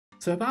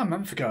So about a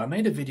month ago, I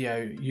made a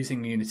video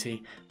using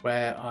Unity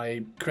where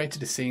I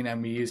created a scene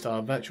and we used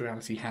our virtual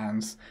reality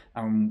hands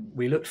and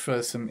we looked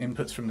for some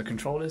inputs from the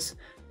controllers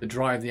to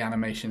drive the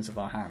animations of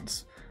our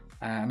hands.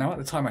 Now at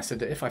the time I said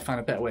that if I found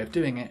a better way of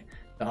doing it,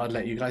 that I'd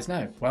let you guys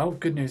know. Well,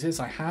 good news is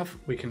I have.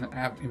 We can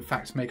in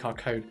fact make our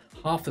code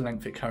half the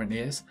length it currently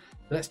is.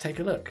 Let's take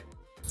a look.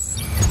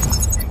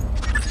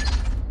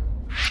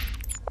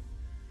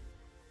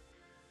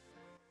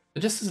 So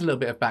just as a little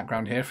bit of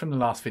background here from the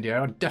last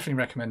video, I'd definitely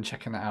recommend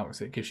checking that out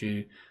because it gives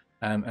you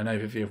an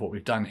overview of what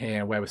we've done here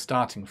and where we're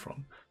starting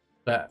from.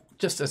 But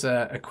just as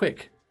a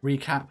quick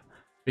recap,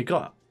 we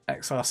got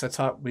XR set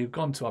up, we've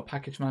gone to our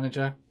package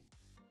manager,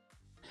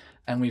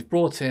 and we've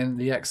brought in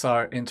the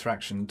XR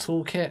interaction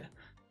toolkit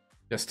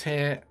just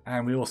here,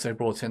 and we also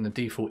brought in the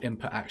default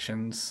input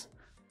actions,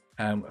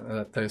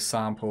 those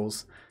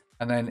samples,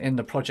 and then in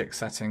the project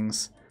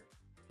settings,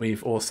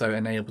 we've also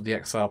enabled the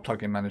XR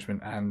plugin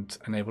management and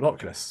enabled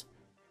Oculus.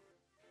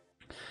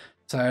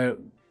 So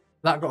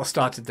that got us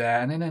started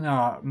there. And then in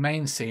our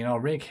main scene, our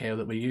rig here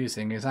that we're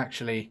using is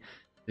actually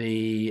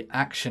the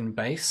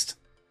action-based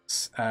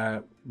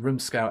room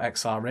scale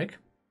XR rig.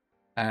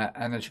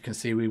 And as you can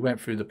see, we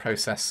went through the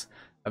process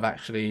of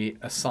actually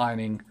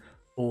assigning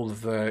all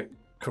of the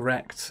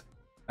correct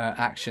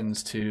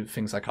actions to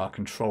things like our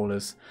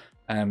controllers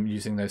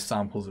using those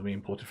samples that we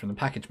imported from the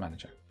package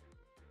manager.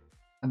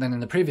 And then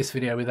in the previous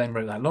video, we then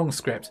wrote that long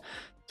script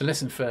to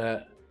listen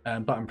for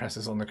button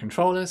presses on the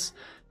controllers,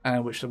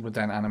 which would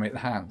then animate the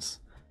hands.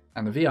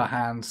 And the VR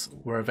hands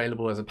were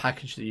available as a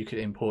package that you could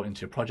import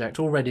into your project,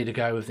 all ready to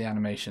go with the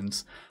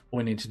animations. All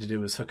we needed to do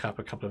was hook up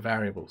a couple of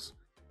variables.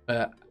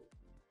 But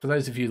for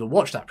those of you that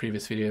watched that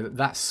previous video,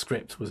 that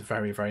script was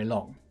very, very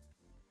long.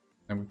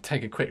 And we'll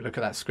take a quick look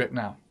at that script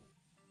now.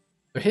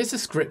 So here's the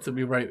script that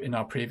we wrote in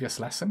our previous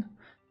lesson.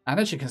 And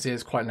as you can see,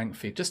 it's quite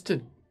lengthy. Just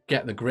to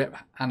get the grip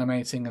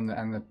animating and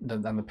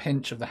the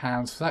pinch of the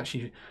hands was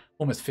actually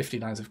almost 50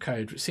 lines of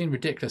code, which seemed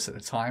ridiculous at the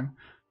time.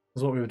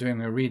 Because what we were doing,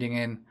 we were reading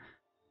in,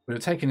 we were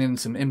taking in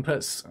some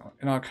inputs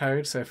in our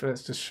code. So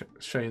let's just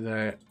show you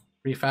the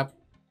prefab.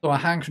 So our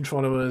hand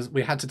controller was,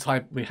 we had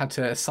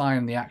to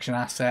assign the action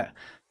asset,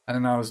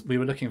 and then we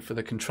were looking for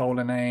the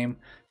controller name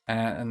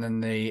and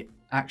then the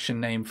action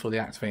name for the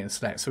activate and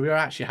select. So we were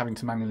actually having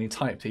to manually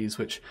type these,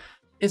 which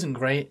isn't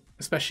great,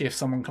 especially if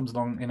someone comes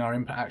along in our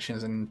input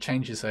actions and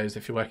changes those.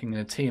 If you're working in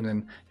a team,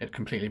 then it'd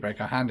completely break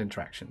our hand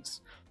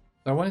interactions.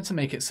 So I wanted to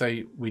make it so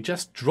we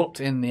just dropped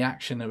in the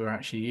action that we're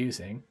actually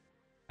using,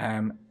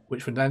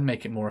 which would then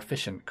make it more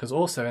efficient. Because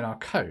also in our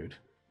code,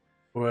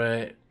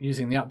 we're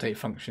using the update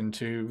function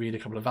to read a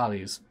couple of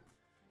values,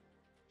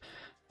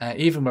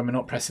 even when we're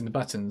not pressing the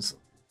buttons.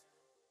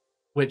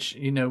 Which,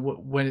 you know,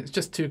 when it's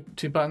just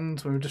two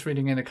buttons, when we're just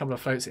reading in a couple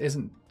of floats, it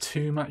isn't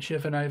too much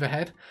of an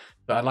overhead,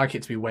 but I'd like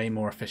it to be way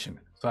more efficient.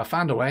 So I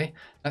found a way.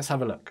 Let's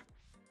have a look.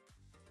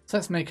 So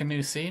let's make a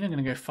new scene. I'm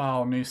going to go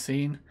File, New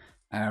Scene.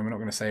 We're not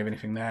going to save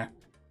anything there.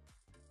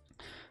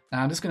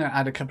 Now I'm just going to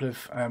add a couple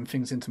of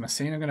things into my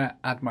scene. I'm going to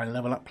add my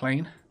level up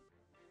plane.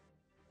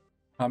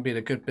 That'll be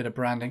a good bit of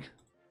branding.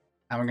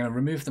 And we're going to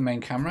remove the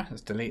main camera.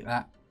 Let's delete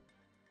that.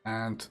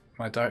 And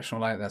my directional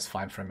light, that's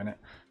fine for a minute.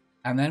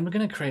 And then we're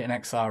going to create an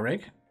XR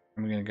rig.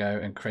 And we're going to go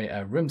and create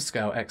a room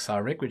scale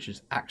XR rig, which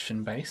is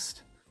action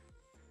based.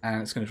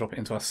 And it's going to drop it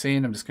into our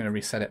scene. I'm just going to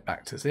reset it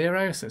back to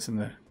 0, so it's in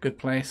the good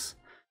place.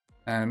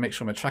 And make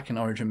sure my tracking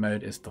origin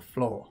mode is the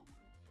floor.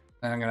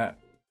 And I'm going to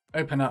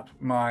open up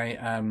my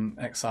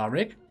XR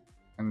rig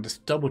and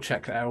just double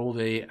check that all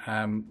the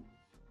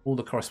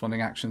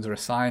corresponding actions are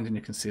assigned. And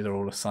you can see they're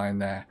all assigned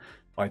there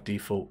by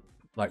default,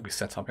 like we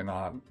set up in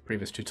our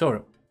previous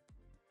tutorial.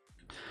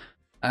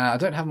 I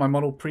don't have my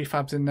model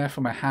prefabs in there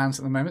for my hands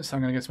at the moment, so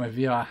I'm going to go to my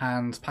VR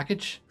hands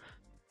package.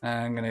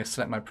 And I'm going to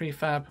select my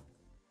prefab.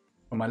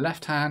 For my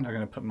left hand, I'm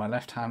going to put my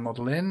left hand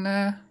model in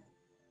there.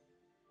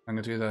 I'm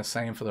going to do the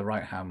same for the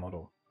right hand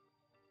model.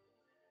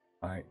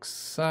 Like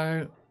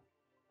so.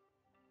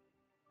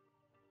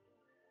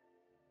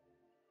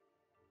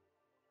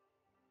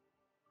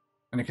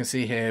 And you can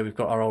see here we've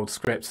got our old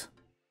script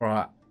for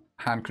our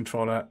hand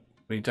controller.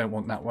 We don't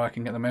want that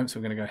working at the moment, so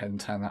we're going to go ahead and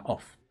turn that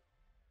off.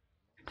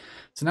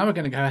 So now we're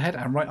going to go ahead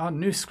and write our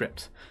new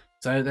script.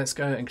 So let's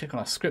go and click on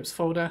our scripts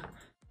folder.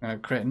 I'm going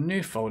to create a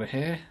new folder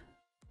here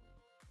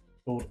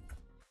called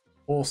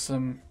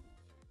awesome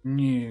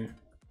new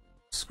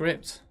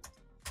script.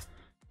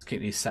 Let's keep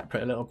these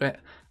separate a little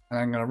bit. And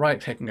I'm going to right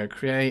click and go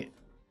create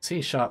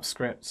C#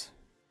 script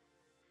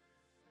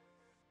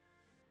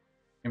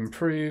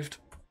improved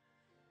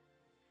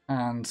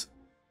and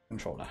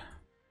controller.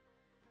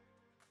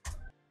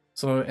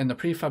 So in the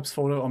prefabs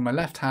folder on my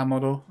left hand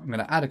model, I'm going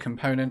to add a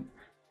component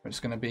which is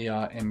going to be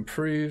our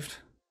improved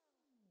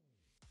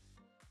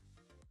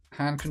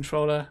hand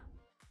controller.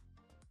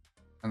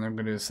 And then I'm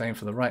going to do the same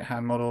for the right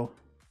hand model.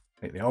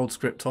 Take the old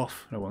script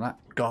off. I don't want that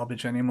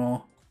garbage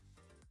anymore.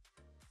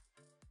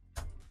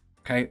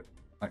 Okay,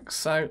 like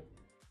so. And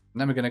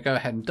then we're going to go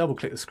ahead and double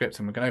click the script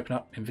and we're going to open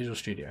up in Visual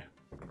Studio.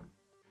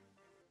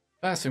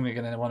 First thing we're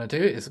going to want to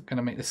do is going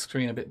to make this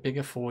screen a bit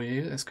bigger for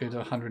you. Let's go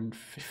to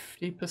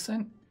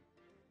 150%.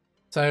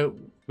 So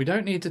we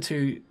don't need the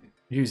two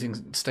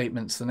using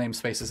statements, the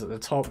namespaces at the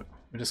top.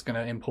 We're just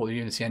going to import the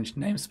Unity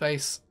Engine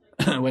namespace.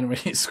 When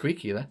really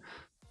squeaky there.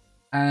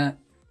 And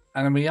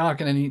then we are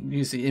going to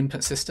use the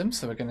input system,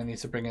 so we're going to need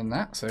to bring in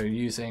that. So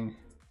using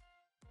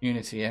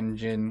Unity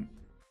Engine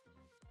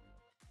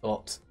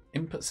dot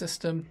input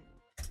system.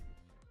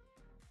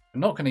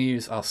 We're not going to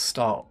use our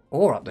start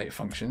or update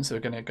function, so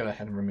we're going to go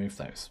ahead and remove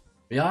those.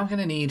 We are going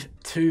to need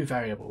two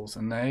variables,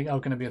 and they are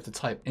going to be of the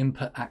type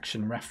input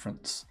action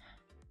reference.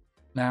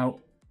 Now,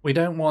 we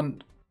don't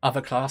want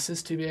other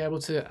classes to be able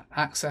to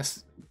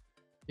access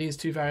these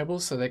two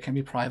variables, so they can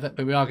be private,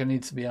 but we are going to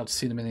need to be able to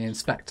see them in the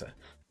inspector.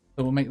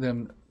 So we'll make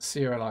them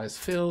serialized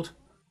field,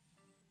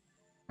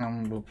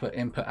 and we'll put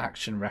input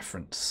action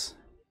reference.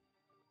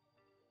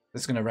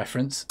 This is going to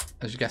reference,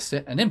 as you guessed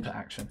it, an input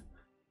action.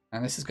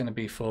 And this is going to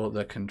be for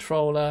the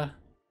controller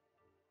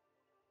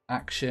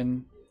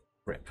action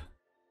grip.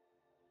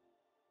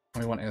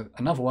 And we want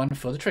another one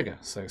for the trigger.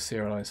 So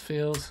serialized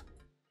field,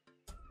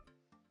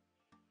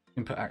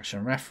 input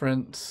action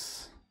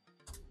reference,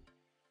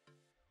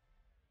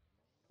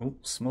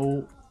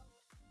 small,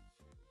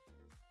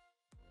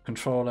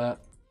 controller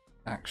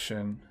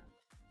action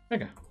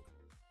trigger.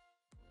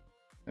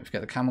 Don't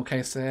forget the camel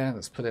case there.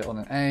 Let's put it on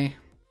an A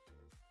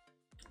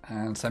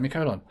and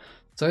semicolon.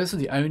 So those are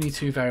the only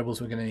two variables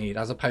we're going to need,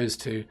 as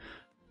opposed to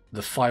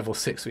the 5 or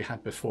 6 we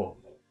had before.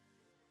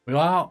 We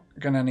are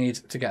going to need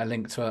to get a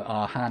link to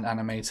our hand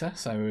animator,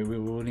 so we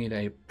will need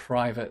a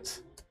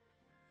private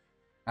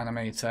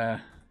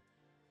animator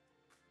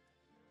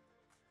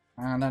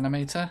and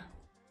animator.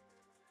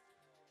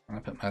 And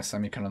I put my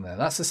semicolon there.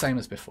 That's the same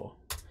as before.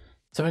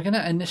 So we're going to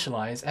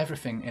initialize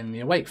everything in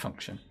the awake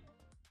function.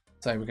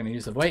 So we're going to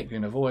use awake, we're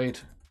going to void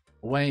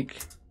awake.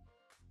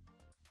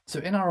 So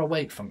in our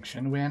awake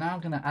function, we are now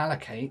going to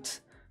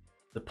allocate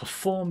the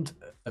performed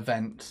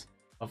event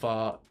of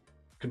our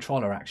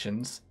controller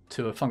actions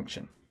to a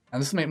function. And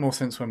this will make more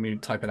sense when we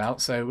type it out.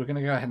 So we're going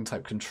to go ahead and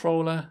type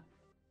controller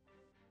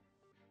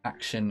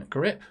action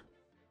grip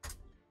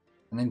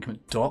and then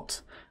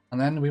dot.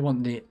 And then we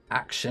want the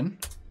action.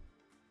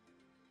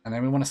 And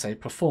then we want to say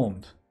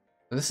performed.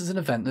 So this is an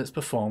event that's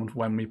performed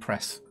when we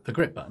press the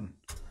grip button.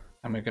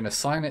 And we're going to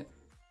assign it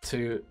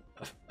to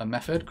a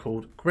method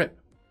called grip.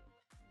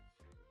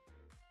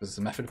 This is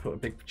a method, put a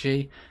big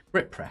G,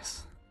 grip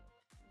press.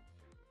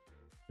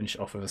 Finish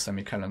it off with a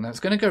semicolon. Now it's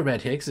going to go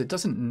red here because it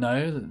doesn't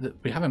know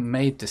that we haven't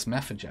made this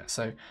method yet.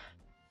 So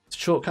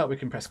shortcut, we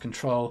can press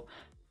Control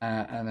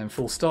and then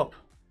full stop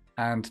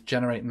and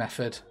generate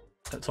method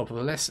at the top of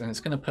the list. And it's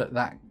going to put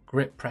that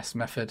grip press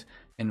method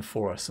in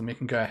for us. And we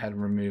can go ahead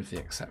and remove the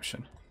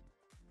exception.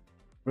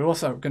 We're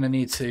also going to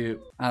need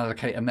to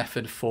allocate a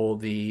method for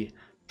the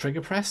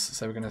trigger press.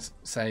 So we're going to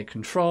say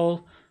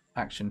control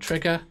action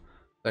trigger.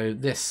 So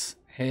this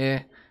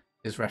here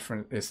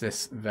is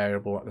this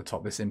variable at the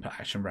top, this input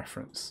action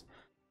reference.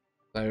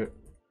 So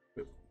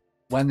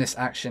when this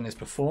action is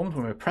performed,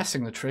 when we're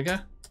pressing the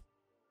trigger,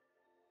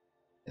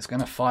 it's going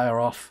to fire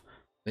off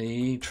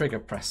the trigger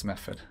press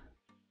method.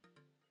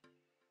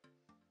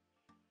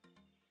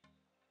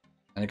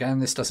 And again,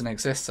 this doesn't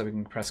exist, so we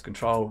can press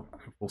Control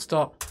and full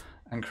stop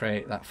and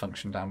create that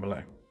function down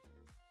below.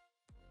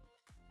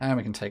 And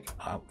we can take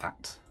out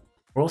that.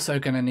 We're also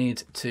going to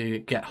need to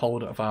get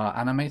hold of our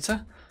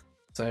animator.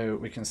 So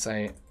we can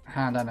say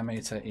hand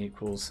animator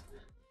equals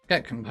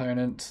get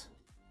component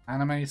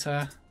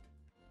animator.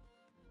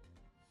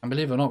 And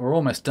believe it or not, we're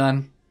almost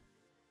done.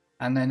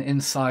 And then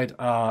inside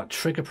our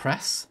trigger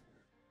press,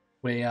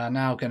 we are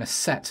now going to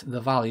set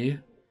the value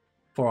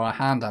for our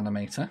hand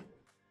animator.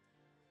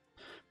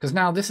 Because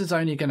now this is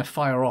only going to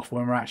fire off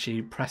when we're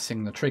actually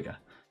pressing the trigger.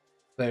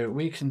 So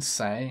we can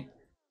say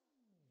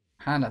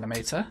hand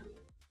animator,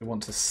 we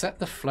want to set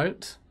the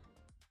float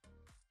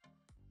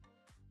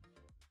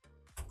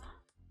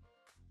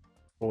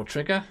for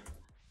trigger.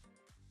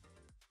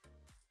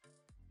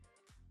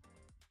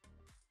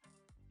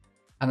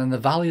 And then the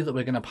value that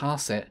we're going to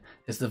pass it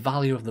is the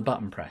value of the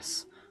button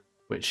press,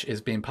 which is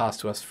being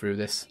passed to us through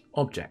this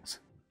object.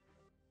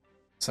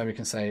 So we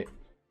can say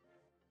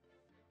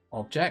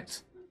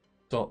object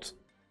dot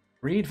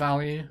read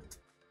value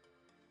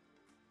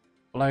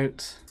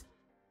float,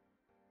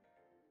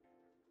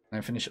 and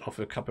then finish it off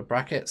with a couple of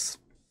brackets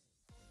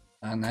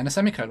and then a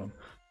semicolon.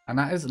 And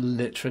that is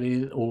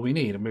literally all we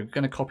need. And we're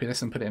going to copy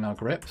this and put it in our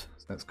grip.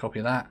 So let's copy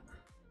that,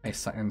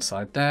 paste that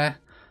inside there,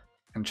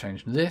 and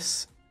change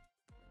this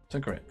to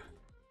grip.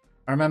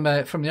 I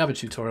remember from the other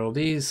tutorial,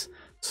 these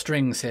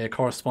strings here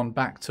correspond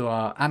back to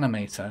our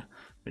animator,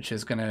 which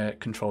is going to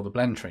control the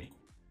blend tree.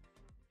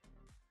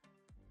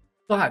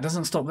 But it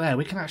doesn't stop there.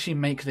 We can actually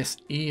make this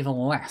even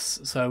less.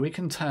 So we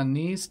can turn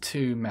these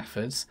two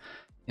methods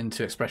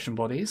into expression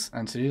bodies.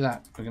 And to do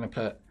that, we're going to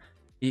put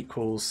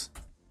equals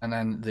and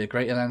then the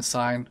greater than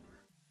sign,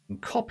 and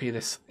copy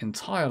this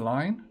entire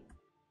line,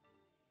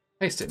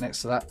 paste it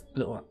next to that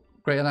little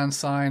greater than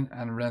sign,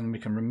 and then we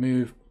can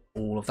remove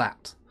all of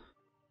that.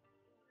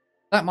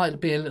 That might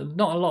be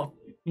not a lot.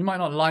 You might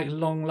not like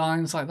long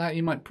lines like that.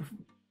 You might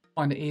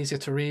find it easier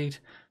to read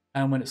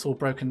and when it's all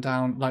broken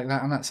down like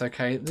that, and that's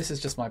okay. This is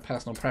just my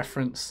personal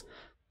preference.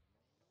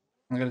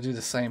 I'm going to do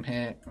the same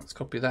here. Let's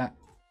copy that,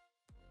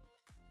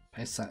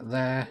 paste that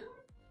there.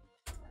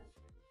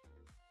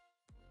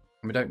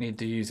 And we don't need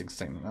the using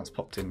statement, that's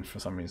popped in for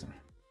some reason.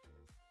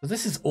 So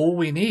this is all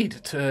we need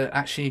to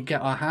actually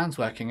get our hands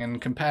working,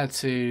 and compared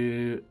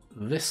to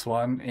this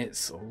one,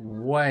 it's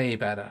way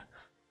better.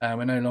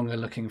 We're no longer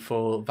looking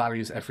for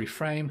values every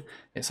frame.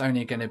 It's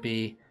only going to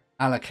be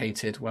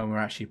allocated when we're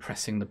actually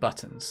pressing the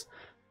buttons.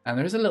 And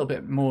there is a little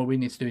bit more we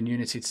need to do in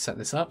Unity to set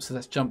this up. So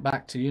let's jump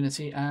back to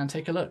Unity and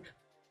take a look.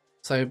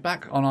 So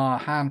back on our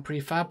hand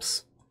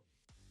prefabs,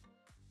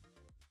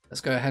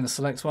 let's go ahead and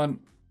select one.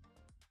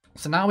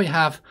 So now we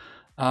have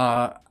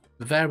the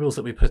variables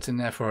that we put in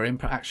there for our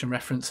input action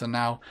reference are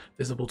now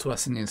visible to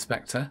us in the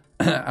inspector.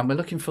 And we're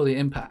looking for the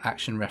input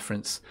action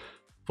reference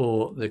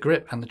for the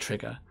grip and the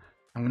trigger.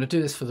 I'm going to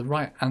do this for the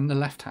right and the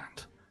left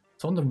hand.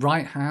 So on the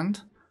right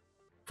hand,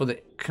 for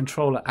the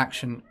controller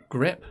action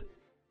grip,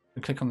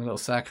 we click on the little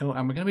circle,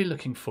 and we're going to be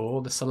looking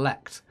for the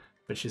select,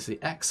 which is the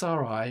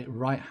XRI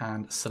right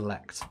hand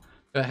select.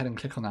 Go ahead and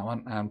click on that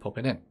one and pop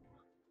it in.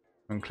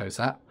 And close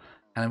that.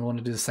 And then we want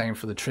to do the same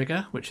for the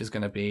trigger, which is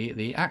going to be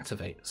the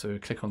activate. So we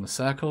click on the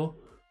circle,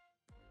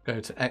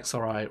 go to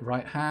XRI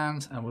right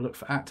hand, and we'll look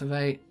for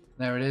activate.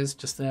 There it is,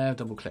 just there,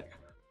 double click.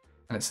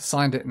 And it's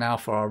assigned it now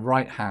for our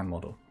right hand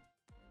model.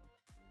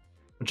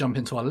 We'll jump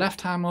into our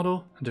left hand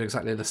model and do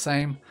exactly the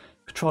same.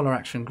 Controller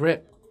action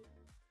grip.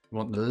 We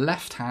want the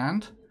left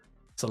hand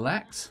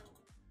select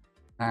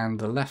and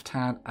the left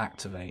hand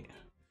activate.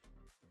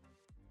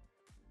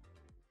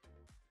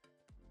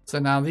 So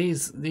now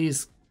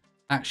these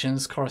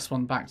actions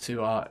correspond back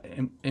to our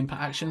input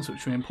actions,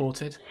 which we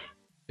imported.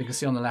 You can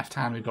see on the left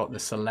hand we've got the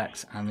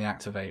select and the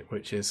activate,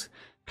 which is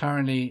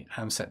currently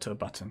set to a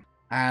button.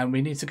 And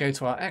we need to go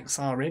to our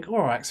XR rig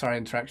or our XR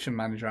interaction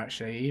manager.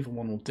 Actually, either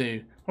one will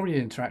do. Probably the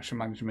interaction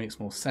manager makes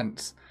more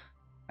sense.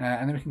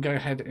 And then we can go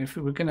ahead, if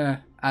we were going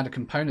to add a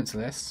component to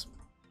this,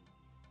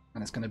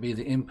 and it's going to be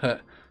the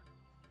input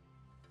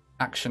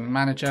action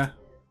manager.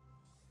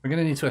 We're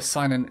going to need to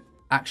assign an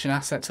action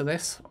asset to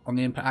this on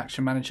the input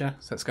action manager.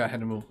 So let's go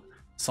ahead and we'll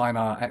assign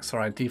our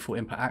XRI default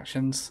input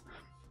actions.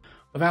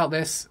 Without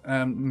this,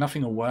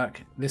 nothing will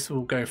work. This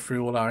will go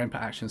through all our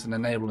input actions and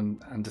enable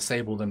and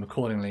disable them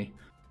accordingly.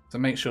 So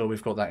make sure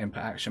we've got that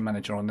input action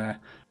manager on there.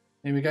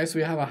 Here we go. So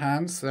we have our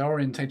hands. They're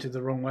orientated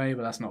the wrong way,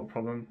 but that's not a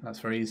problem. That's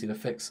very easy to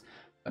fix.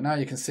 But now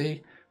you can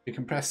see we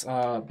can press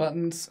our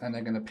buttons and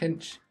they're going to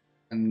pinch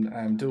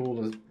and do all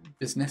the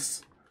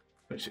business,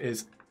 which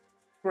is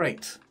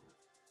great.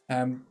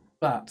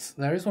 But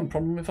there is one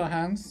problem with our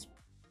hands,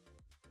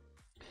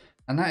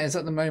 and that is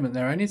at the moment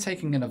they're only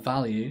taking in a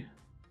value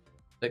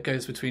that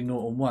goes between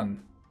 0 and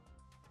 1.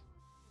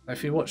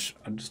 If you watch,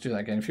 I'll just do that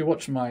again. If you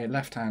watch my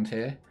left hand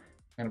here,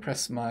 I'm going to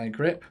press my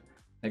grip,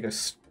 it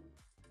goes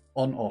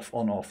on, off,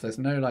 on, off. There's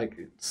no like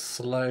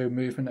slow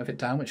movement of it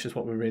down, which is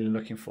what we're really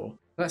looking for.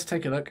 Let's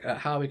take a look at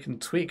how we can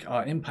tweak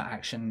our input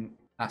action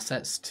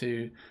assets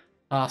to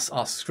pass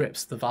our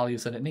scripts the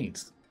values that it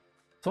needs.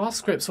 So our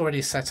script's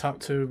already set up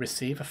to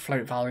receive a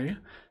float value,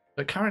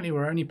 but currently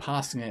we're only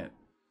passing it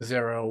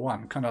 0 or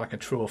 1, kind of like a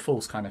true or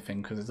false kind of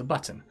thing, because it's a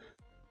button.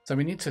 So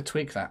we need to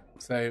tweak that.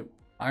 So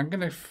I'm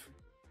going to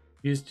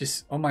use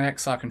just on my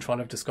XR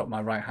controller, I've just got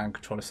my right hand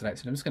controller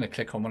selected. I'm just going to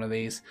click on one of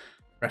these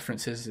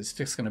references. It's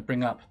just going to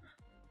bring up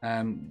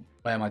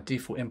where my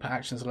default input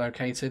actions are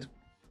located.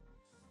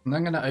 And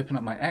I'm going to open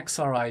up my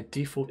XRI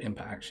default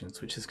input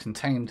actions, which is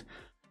contained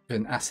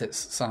within assets,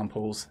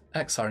 samples,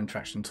 XR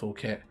interaction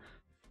toolkit,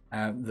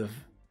 the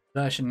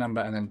version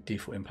number, and then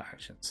default input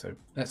actions. So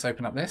let's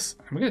open up this,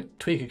 and we're going to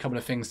tweak a couple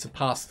of things to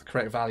pass the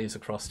correct values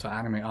across to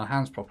animate our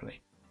hands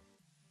properly.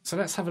 So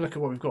let's have a look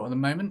at what we've got at the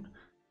moment.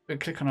 We'll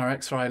click on our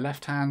XRI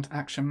left hand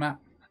action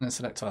map and then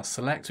select our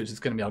select, which is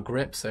going to be our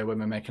grip. So when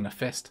we're making a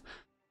fist,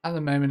 at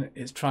the moment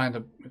it's trying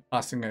to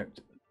passing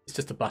it. It's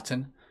just a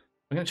button.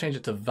 We're going to change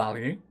it to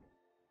value,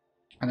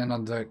 and then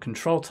under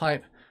control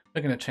type,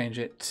 we're going to change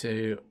it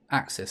to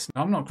axis.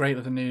 Now I'm not great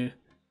with the new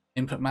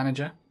input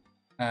manager,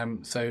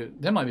 so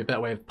there might be a better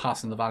way of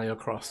passing the value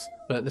across,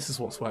 but this is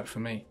what's worked for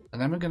me.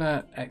 And then we're going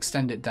to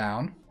extend it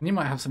down. And you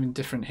might have something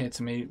different here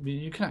to me, but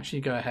you can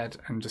actually go ahead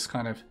and just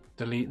kind of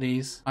delete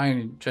these.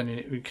 We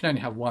can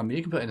only have one, but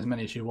you can put in as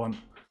many as you want.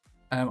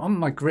 On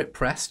my grip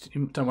pressed,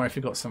 don't worry if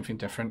you've got something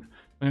different.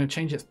 We're going to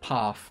change its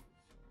path.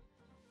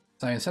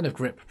 So instead of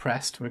grip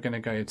pressed, we're going to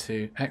go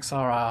to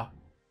XR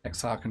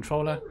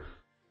controller,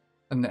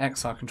 and the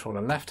XR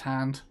controller left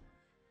hand,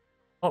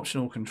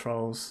 optional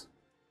controls,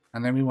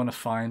 and then we want to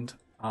find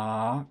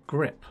our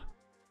grip.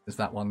 Is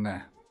that one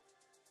there?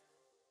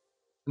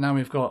 Now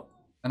we've got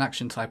an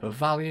action type of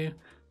value,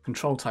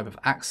 control type of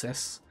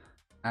axis,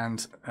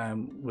 and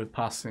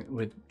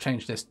we've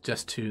changed this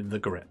just to the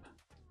grip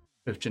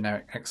with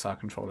generic XR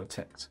controller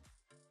ticked.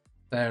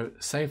 So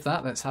save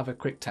that. Let's have a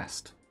quick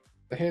test.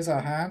 So here's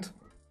our hand.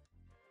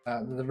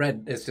 The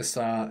red is just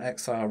our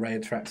XR ray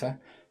attractor.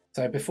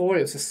 So before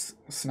it was just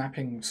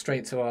snapping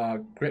straight to our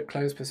grip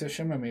close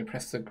position when we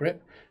press the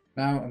grip.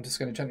 Now I'm just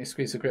going to gently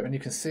squeeze the grip, and you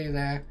can see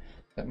there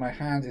that my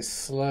hand is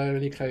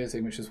slowly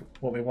closing, which is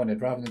what we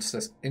wanted. Rather than just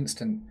this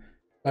instant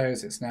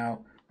close, it's now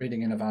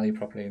reading in a value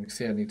properly. And you can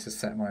see I need to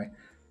set my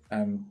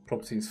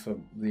properties for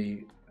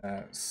the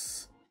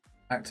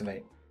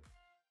activate.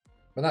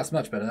 But that's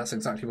much better. That's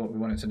exactly what we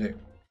wanted to do.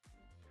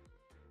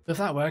 With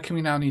that working,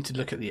 we now need to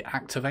look at the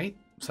activate.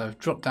 So I've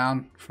dropped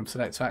down from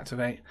select to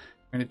activate.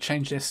 I'm going to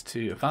change this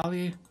to a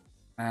value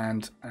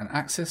and an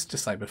axis,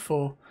 just like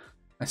before.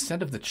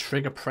 Instead of the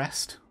trigger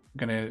pressed,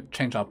 I'm going to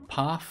change our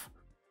path.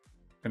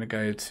 I'm going to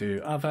go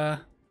to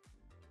other.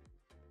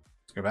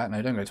 Let's go back.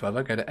 No, don't go to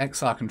other. Go to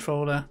XR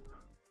controller.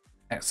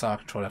 XR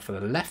controller for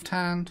the left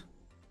hand.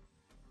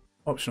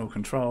 Optional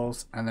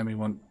controls. And then we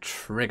want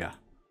trigger.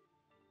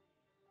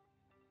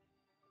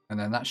 And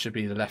then that should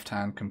be the left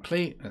hand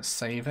complete. Let's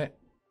save it.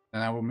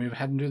 And now we'll move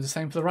ahead and do the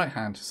same for the right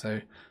hand.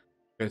 So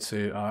go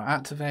to our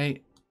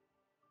activate,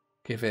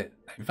 give it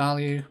a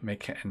value,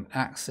 make it an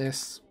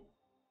axis.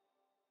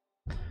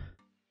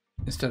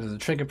 Instead of the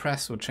trigger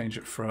press, we'll change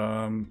it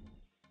from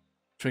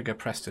trigger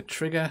press to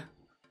trigger.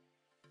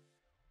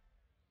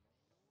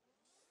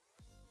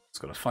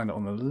 Just got to find it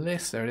on the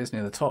list. There it is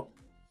near the top.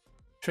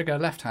 Trigger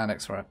left hand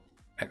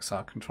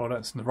XR controller.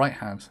 It's in the right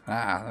hand.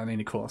 Ah, that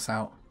nearly caught us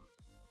out.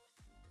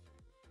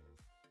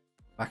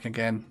 Back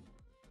again.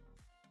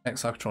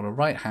 XR controller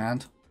right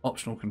hand,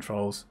 optional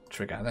controls,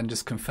 trigger. Then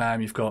just confirm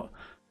you've got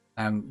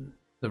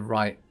the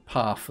right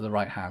path for the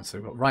right hand. So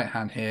we've got right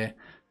hand here,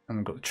 and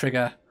we've got the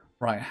trigger,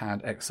 right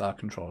hand XR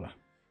controller.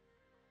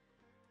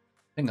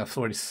 I think I've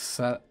already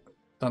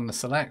done the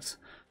select.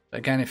 But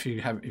again, if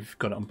you've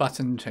got it on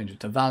button, change it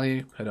to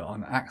value, put it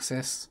on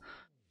axis,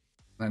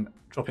 then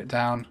drop it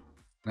down,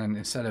 and then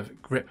instead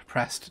of grip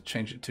pressed,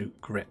 change it to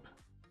grip.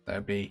 That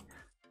would be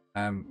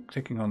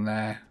clicking on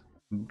there,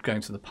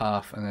 going to the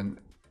path, and then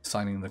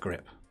assigning the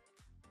grip,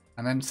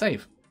 and then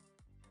save.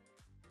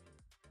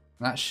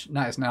 And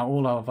that is now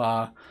all of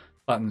our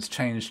buttons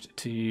changed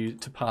to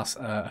pass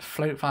a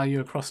float value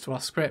across to our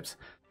script,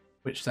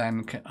 which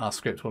then our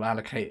script will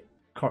allocate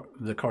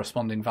the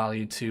corresponding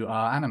value to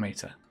our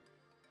animator.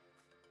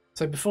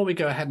 So before we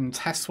go ahead and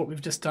test what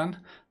we've just done,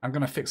 I'm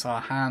going to fix our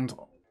hand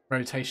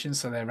rotation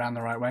so they're around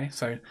the right way.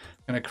 So I'm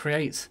going to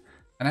create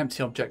an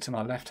empty object in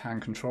our left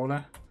hand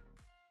controller,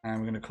 and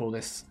we're going to call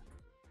this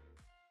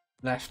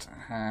left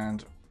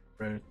hand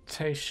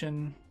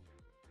rotation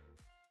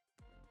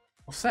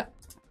offset,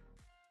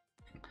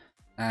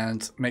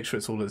 and make sure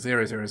it's all at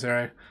 0, 0,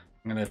 0.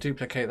 I'm going to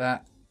duplicate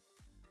that,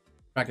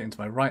 drag it into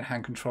my right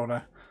hand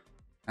controller,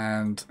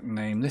 and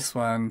name this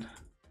one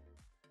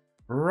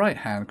right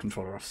hand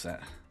controller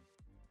offset.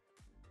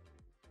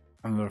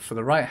 And for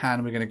the right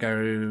hand, we're going to go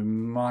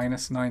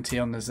 -90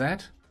 on the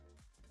Z,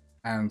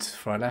 and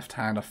for our left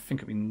hand, I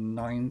think it'll be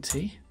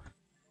 90.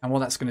 And what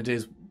that's going to do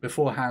is,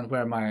 beforehand,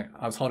 where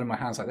I was holding my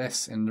hands like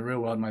this, in the real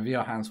world my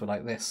VR hands were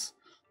like this.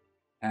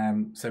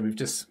 So we've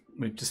just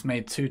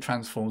made two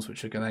transforms,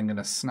 which are then going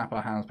to snap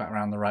our hands back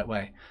around the right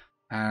way.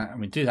 And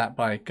we do that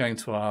by going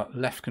to our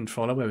left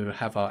controller, where we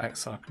have our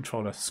XR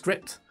controller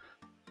script,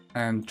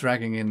 and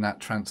dragging in that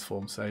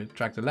transform. So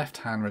drag the left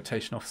hand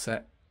rotation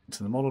offset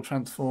into the model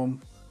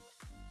transform,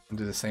 and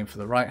do the same for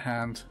the right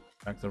hand.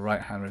 Drag the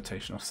right hand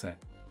rotation offset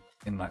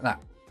in like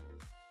that.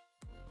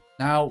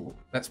 Now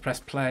let's press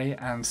play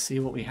and see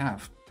what we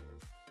have.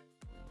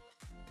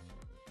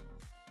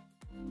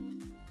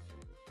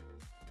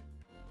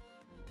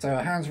 So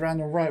our hands around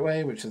the right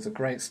way, which is a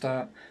great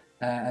start.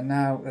 And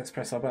now let's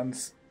press our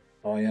buttons.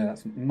 Oh yeah,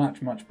 that's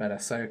much, much better.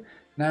 So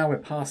now we're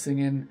passing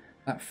in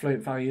that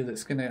float value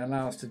that's going to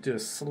allow us to do a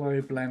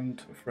slow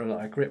blend for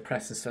a grip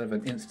press instead of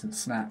an instant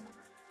snap,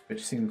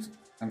 which seems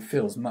and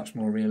feels much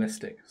more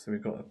realistic. So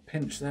we've got a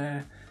pinch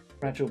there,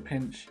 gradual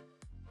pinch,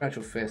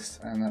 gradual fist,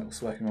 and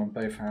that's working on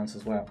both hands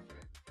as well.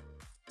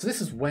 So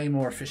this is way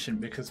more efficient,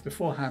 because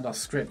beforehand our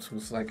script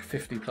was like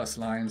 50 plus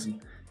lines, and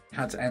you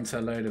had to enter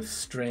a load of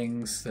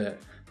strings that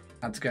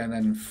had to go and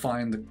then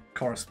find the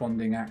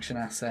corresponding action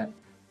asset.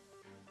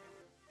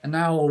 And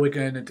now all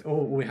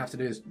we have to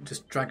do is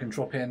just drag and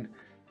drop in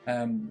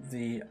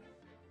the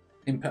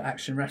input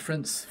action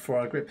reference for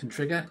our grip and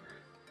trigger,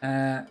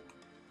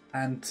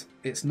 and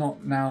it's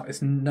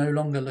no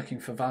longer looking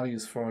for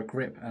values for our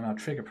grip and our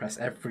trigger press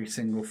every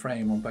single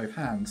frame on both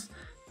hands.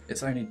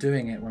 It's only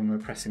doing it when we're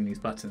pressing these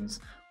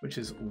buttons, which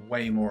is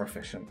way more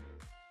efficient.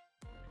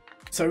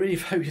 So I really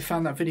hope you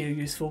found that video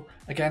useful.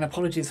 Again,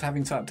 apologies for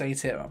having to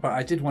update it, but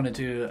I did want to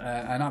do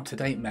an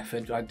up-to-date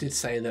method. I did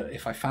say that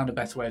if I found a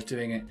better way of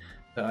doing it,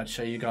 that I'd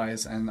show you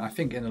guys, and I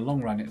think in the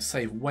long run it'll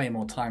save way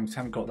more time, because we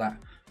haven't got that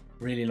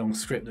really long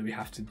script that we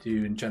have to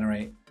do and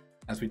generate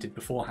as we did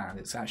beforehand.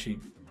 It's actually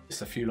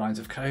just a few lines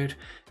of code,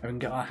 and we can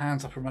get our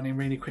hands up and running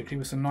really quickly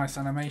with some nice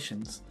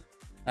animations.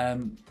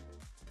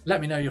 Let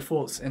me know your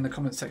thoughts in the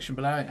comments section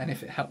below, and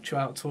if it helped you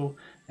out at all,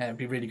 it'd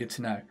be really good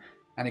to know.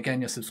 And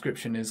again, your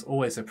subscription is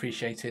always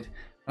appreciated.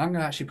 And I'm going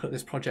to actually put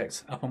this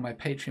project up on my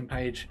Patreon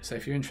page, so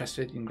if you're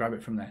interested, you can grab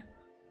it from there.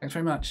 Thanks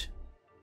very much.